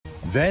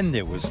Then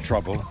there was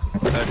trouble.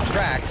 The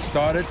track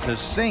started to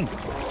sink.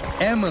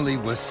 Emily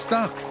was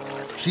stuck.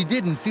 She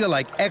didn't feel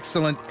like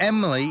excellent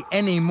Emily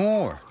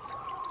anymore.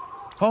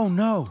 Oh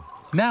no,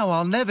 now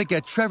I'll never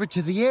get Trevor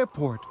to the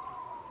airport.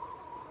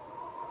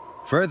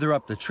 Further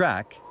up the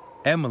track,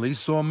 Emily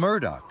saw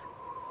Murdoch.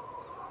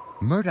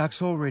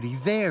 Murdoch's already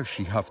there,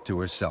 she huffed to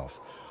herself.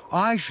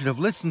 I should have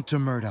listened to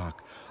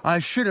Murdoch. I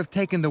should have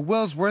taken the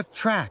Wellsworth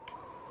track.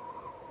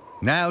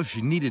 Now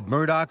she needed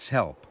Murdoch's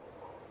help.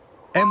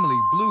 Emily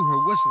blew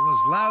her whistle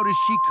as loud as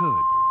she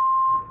could.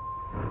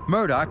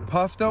 Murdoch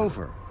puffed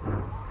over.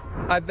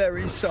 I'm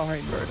very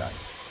sorry, Murdoch.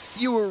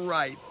 You were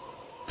right.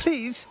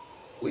 Please,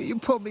 will you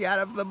pull me out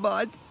of the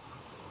mud?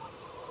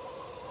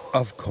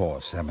 Of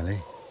course, Emily.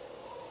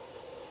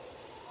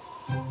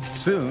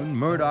 Soon,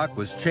 Murdoch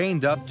was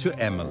chained up to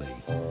Emily.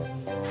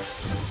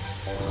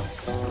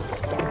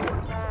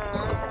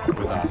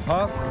 With a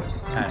huff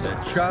and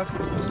a chuff,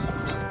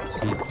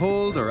 he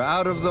pulled her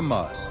out of the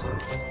mud.